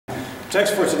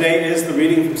Text for today is the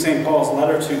reading from St. Paul's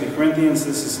letter to the Corinthians.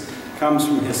 This comes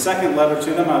from his second letter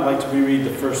to them. I'd like to reread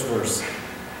the first verse.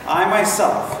 I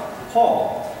myself,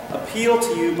 Paul, appeal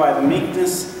to you by the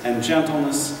meekness and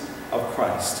gentleness of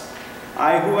Christ.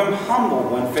 I who am humble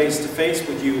when face to face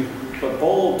with you, but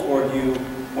bold toward you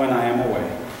when I am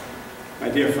away. My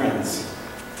dear friends,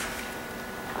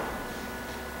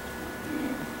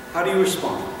 how do you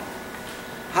respond?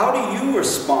 How do you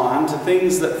respond to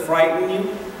things that frighten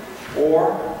you,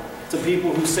 or to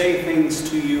people who say things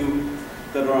to you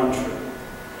that are untrue?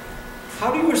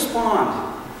 How do you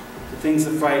respond to things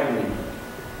that frighten you,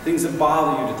 things that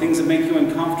bother you, to things that make you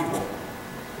uncomfortable?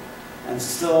 And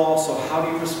still also, how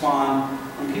do you respond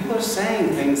when people are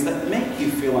saying things that make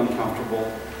you feel uncomfortable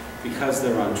because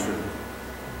they're untrue,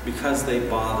 because they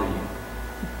bother you?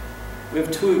 We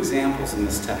have two examples in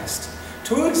this text.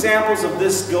 Two examples of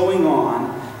this going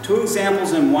on, two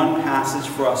examples in one passage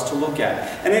for us to look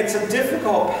at. And it's a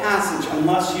difficult passage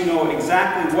unless you know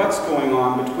exactly what's going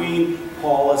on between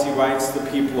Paul as he writes to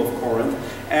the people of Corinth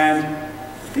and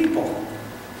people.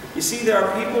 You see, there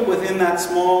are people within that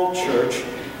small church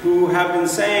who have been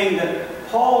saying that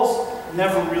Paul's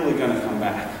never really going to come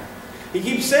back. He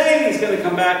keeps saying he's going to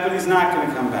come back, but he's not going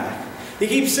to come back. He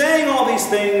keeps saying all these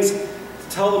things to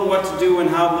tell them what to do and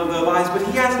how to live their lives, but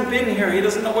he hasn't been here. He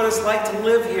doesn't know what it's like to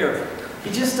live here. He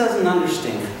just doesn't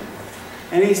understand.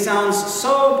 And he sounds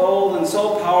so bold and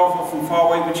so powerful from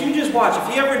far away, but you just watch.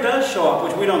 If he ever does show up,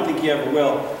 which we don't think he ever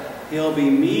will, he'll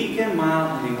be meek and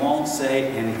mild and he won't say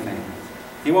anything.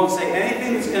 He won't say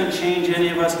anything that's going to change any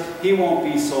of us. He won't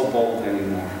be so bold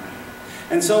anymore.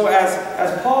 And so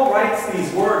as Paul writes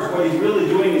these words, what he's really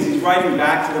doing is he's writing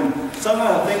back to them some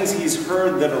of the things he's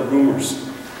heard that are rumors.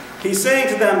 He's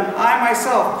saying to them, I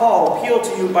myself, Paul, appeal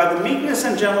to you by the meekness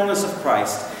and gentleness of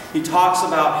Christ. He talks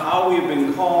about how we've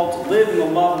been called to live in the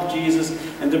love of Jesus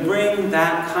and to bring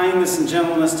that kindness and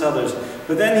gentleness to others.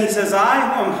 But then he says, I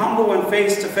who am humble when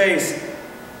face to face,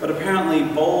 but apparently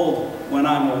bold when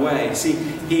I'm away. See,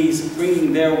 he's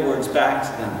bringing their words back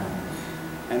to them.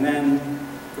 And then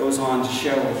goes on to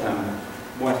share with them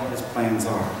what his plans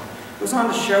are. Goes on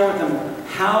to share with them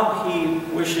how he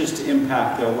wishes to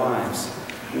impact their lives.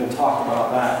 And we'll talk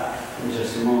about that in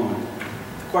just a moment.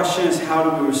 The question is, how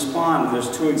do we respond?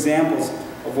 There's two examples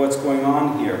of what's going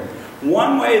on here.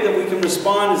 One way that we can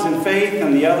respond is in faith,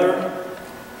 and the other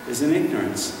is in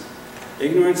ignorance.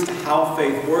 Ignorance to how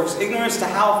faith works, ignorance to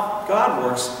how God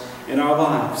works in our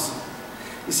lives.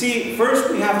 You see, first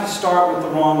we have to start with the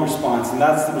wrong response, and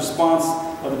that's the response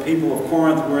of the people of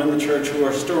Corinth who are in the church who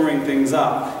are stirring things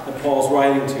up that Paul's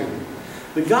writing to.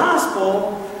 The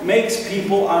gospel makes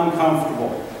people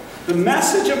uncomfortable. The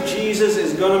message of Jesus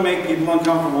is going to make people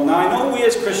uncomfortable. Now, I know we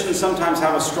as Christians sometimes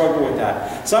have a struggle with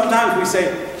that. Sometimes we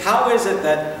say, how is it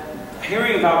that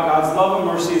hearing about God's love and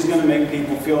mercy is going to make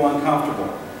people feel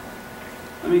uncomfortable?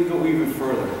 Let me go even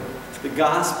further. The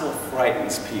gospel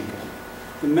frightens people.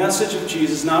 The message of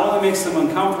Jesus not only makes them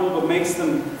uncomfortable, but makes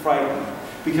them frightened.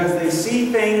 Because they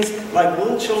see things like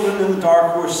little children in the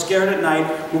dark who are scared at night,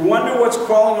 who wonder what's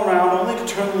crawling around, only to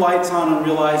turn the lights on and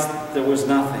realize there was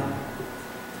nothing.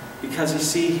 Because you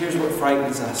see, here's what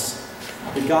frightens us.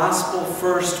 The gospel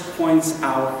first points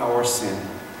out our sin.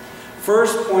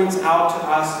 First points out to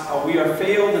us how we are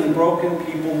failed and broken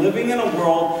people living in a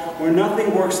world where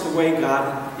nothing works the way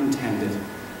God intended.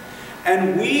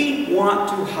 And we want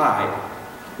to hide.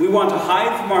 We want to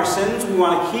hide from our sins. We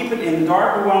want to keep it in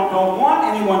dark. We don't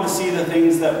want anyone to see the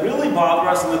things that really bother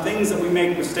us and the things that we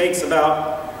make mistakes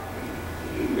about.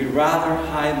 We'd rather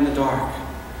hide in the dark.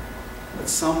 But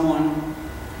someone,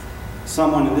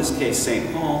 in this case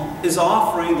St. Paul, is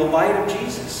offering the light of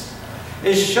Jesus,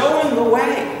 is showing the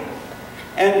way.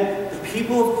 And the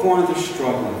people of Corinth are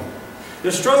struggling.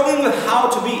 They're struggling with how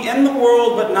to be in the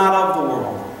world but not of the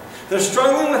world. They're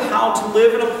struggling with how to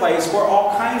live in a place where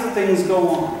all kinds of things go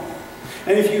on.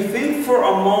 And if you think for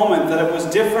a moment that it was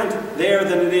different there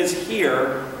than it is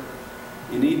here,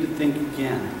 you need to think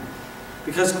again.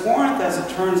 Because Corinth, as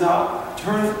it turns out,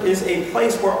 is a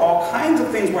place where all kinds of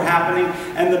things were happening,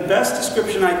 and the best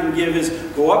description I can give is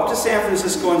go up to San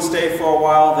Francisco and stay for a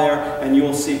while there, and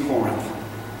you'll see Corinth.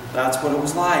 That's what it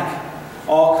was like.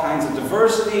 All kinds of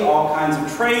diversity, all kinds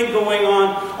of trade going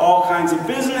on, all kinds of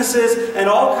businesses, and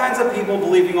all kinds of people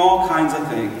believing all kinds of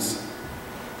things.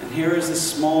 And here is this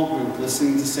small group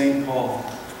listening to St. Paul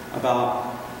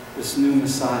about this new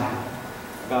Messiah,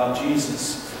 about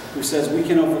Jesus, who says we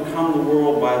can overcome the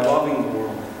world by loving the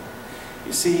world.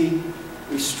 You see,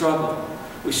 we struggle.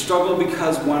 We struggle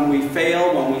because when we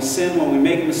fail, when we sin, when we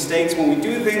make mistakes, when we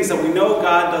do things that we know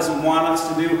God doesn't want us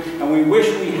to do, and we wish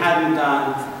we hadn't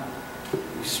done,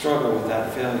 we struggle with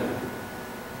that failure.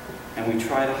 and we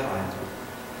try to hide.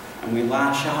 And we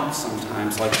lash out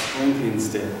sometimes like the Corinthians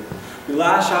did. We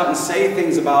lash out and say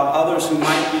things about others who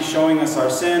might be showing us our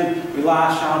sin. We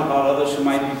lash out about others who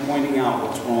might be pointing out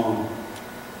what's wrong.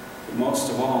 But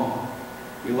most of all,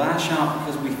 we lash out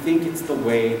because we think it's the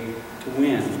way to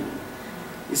win.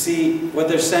 You see, what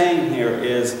they're saying here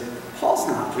is, Paul's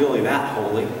not really that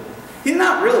holy. He's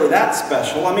not really that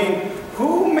special. I mean,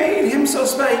 who made him so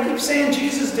special? He keeps saying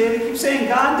Jesus did. He keeps saying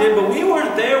God did, but we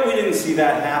weren't there. We didn't see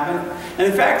that happen. And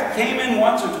in fact, he came in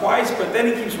once or twice, but then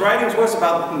he keeps writing to us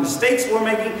about the mistakes we're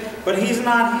making, but he's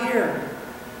not here.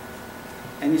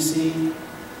 And you see,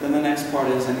 then the next part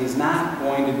is, and he's not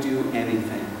going to do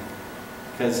anything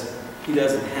because he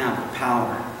doesn't have the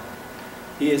power.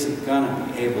 He isn't going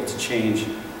to be able to change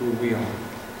who we are.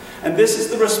 And this is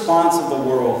the response of the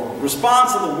world. The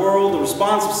response of the world, the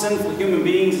response of sinful human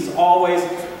beings is always,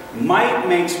 might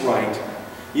makes right.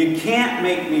 You can't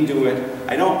make me do it.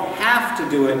 I don't have to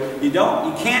do it. You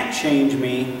can't change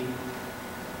me.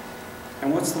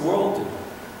 And what's the world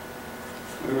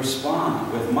do? We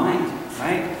respond with might,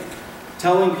 right?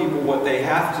 Telling people what they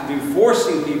have to do,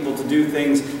 forcing people to do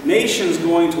things, nations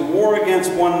going to war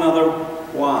against one another.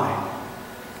 Why?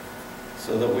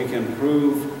 So that we can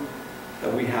prove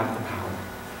that we have the power.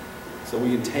 So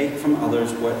we can take from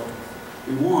others what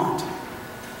we want.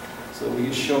 So we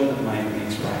can show that might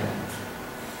makes right.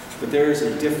 But there is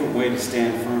a different way to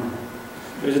stand firm.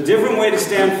 There's a different way to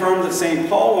stand firm that St.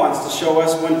 Paul wants to show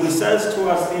us when he says to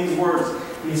us these words.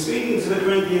 He's speaking to the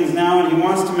Corinthians now, and he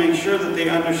wants to make sure that they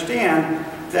understand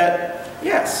that,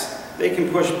 yes, they can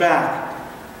push back.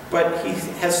 But he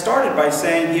has started by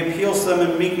saying he appeals to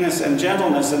them in meekness and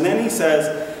gentleness. And then he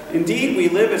says, indeed, we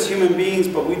live as human beings,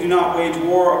 but we do not wage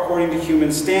war according to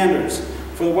human standards.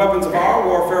 For the weapons of our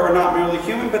warfare are not merely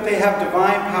human, but they have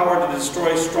divine power to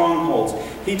destroy strongholds.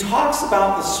 He talks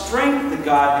about the strength that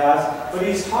God has, but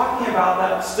he's talking about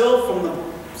that still from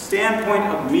the standpoint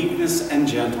of meekness and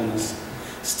gentleness.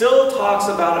 Still talks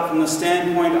about it from the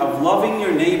standpoint of loving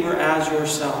your neighbor as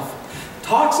yourself.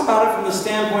 Talks about it from the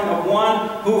standpoint of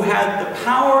one who had the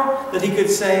power that he could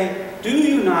say, do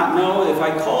you not know that if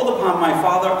I called upon my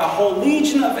Father, a whole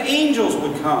legion of angels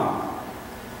would come?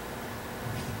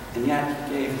 And yet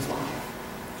he gave his life.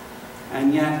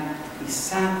 And yet he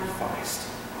sacrificed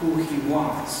who he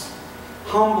was.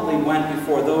 Humbly went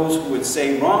before those who would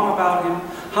say wrong about him.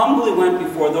 Humbly went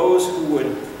before those who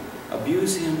would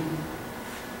abuse him.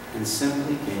 And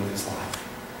simply gave his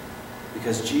life.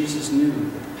 Because Jesus knew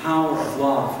that the power of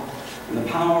love and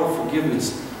the power of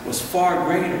forgiveness was far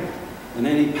greater than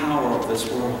any power of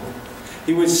this world.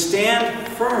 He would stand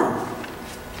firm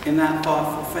in that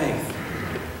thoughtful faith.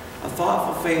 A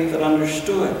thoughtful faith that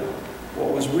understood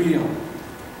what was real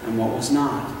and what was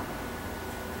not.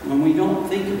 When we don't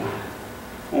think about it,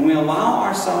 when we allow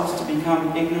ourselves to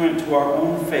become ignorant to our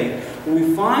own faith, what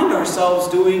we find ourselves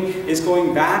doing is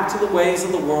going back to the ways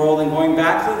of the world and going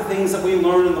back to the things that we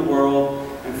learn in the world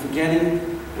and forgetting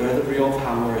where the real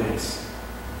power is.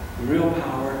 The real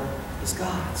power is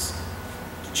God's.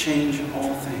 Change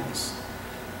all things.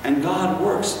 And God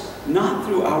works not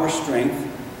through our strength,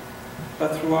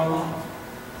 but through our love.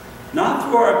 Not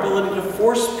through our ability to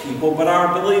force people, but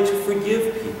our ability to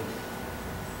forgive people.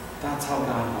 That's how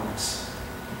God works.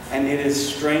 And it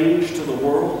is strange to the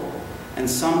world, and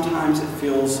sometimes it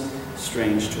feels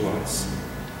strange to us.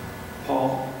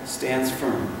 Paul stands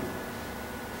firm.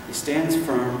 He stands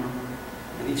firm,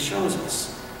 and he shows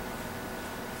us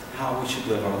how we should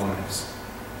live our lives.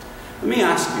 Let me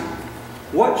ask you,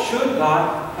 what should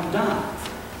God have done?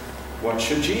 What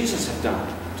should Jesus have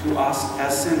done to us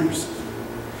as sinners?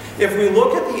 If we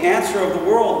look at the answer of the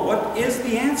world, what is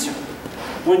the answer?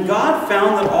 When God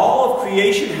found that all of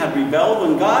creation had rebelled,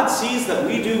 when God sees that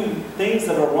we do things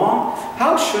that are wrong,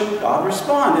 how should God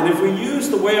respond? And if we use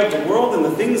the way of the world and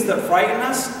the things that frighten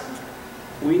us,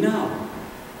 we know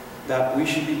that we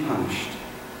should be punished.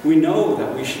 We know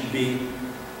that we should be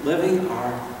living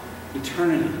our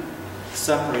eternity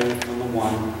separated from the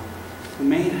one who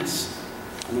made us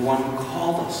and the one who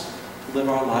called us to live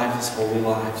our lives as holy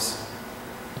lives.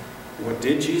 What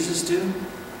did Jesus do?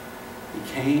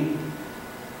 He came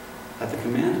at the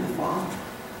command of the Father.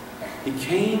 He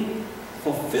came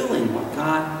fulfilling what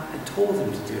God had told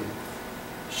him to do,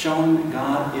 showing that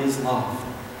God is love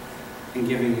and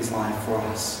giving his life for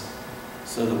us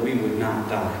so that we would not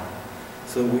die,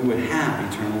 so that we would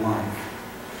have eternal life.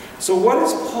 So what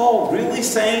is Paul really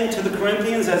saying to the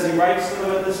Corinthians as he writes to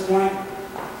them at this point?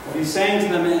 What he's saying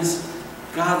to them is,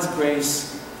 God's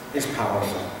grace is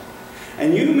powerful.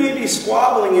 And you may be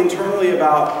squabbling internally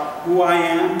about who I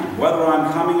am, whether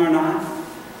I'm coming or not.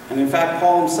 And in fact,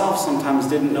 Paul himself sometimes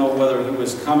didn't know whether he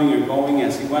was coming or going.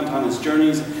 As he went on his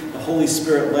journeys, the Holy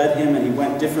Spirit led him, and he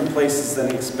went different places than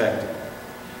he expected.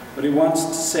 But he wants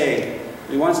to say,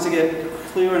 he wants to get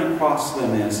clear and across to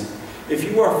them is, if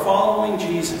you are following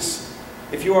Jesus,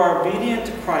 if you are obedient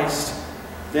to Christ,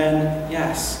 then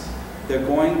yes, they're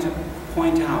going to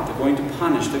point out, they're going to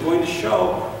punish, they're going to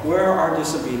show where our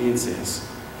disobedience is.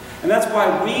 And that's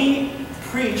why we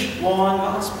preach law and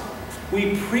gospel.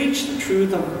 We preach the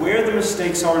truth of where the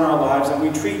mistakes are in our lives, and we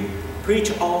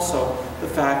preach also the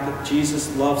fact that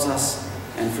Jesus loves us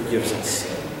and forgives us.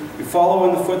 We follow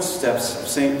in the footsteps of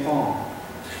St. Paul.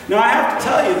 Now, I have to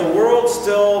tell you, the world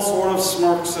still sort of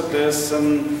smirks at this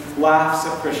and laughs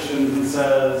at Christians and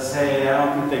says, hey, I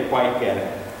don't think they quite get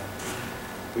it.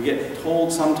 We get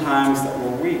told sometimes that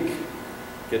we're weak.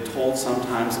 We get told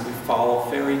sometimes that we follow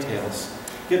fairy tales.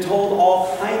 We get told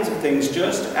all kinds of things,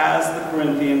 just as the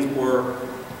Corinthians were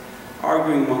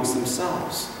arguing amongst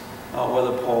themselves about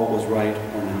whether Paul was right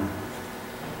or not.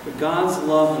 But God's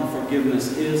love and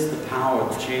forgiveness is the power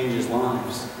that changes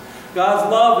lives.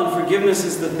 God's love and forgiveness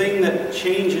is the thing that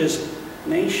changes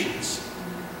nations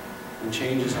and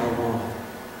changes our world.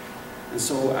 And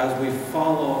so as we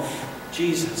follow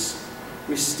Jesus,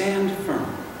 we stand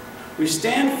firm. We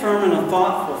stand firm in a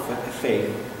thoughtful faith,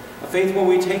 a faith where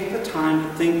we take the time to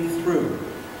think through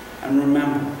and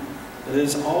remember that it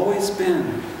has always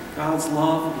been God's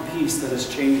love and peace that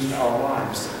has changed our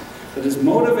lives, that has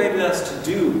motivated us to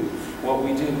do what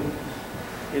we do.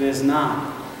 It is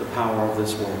not the power of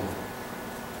this world.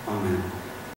 Amen.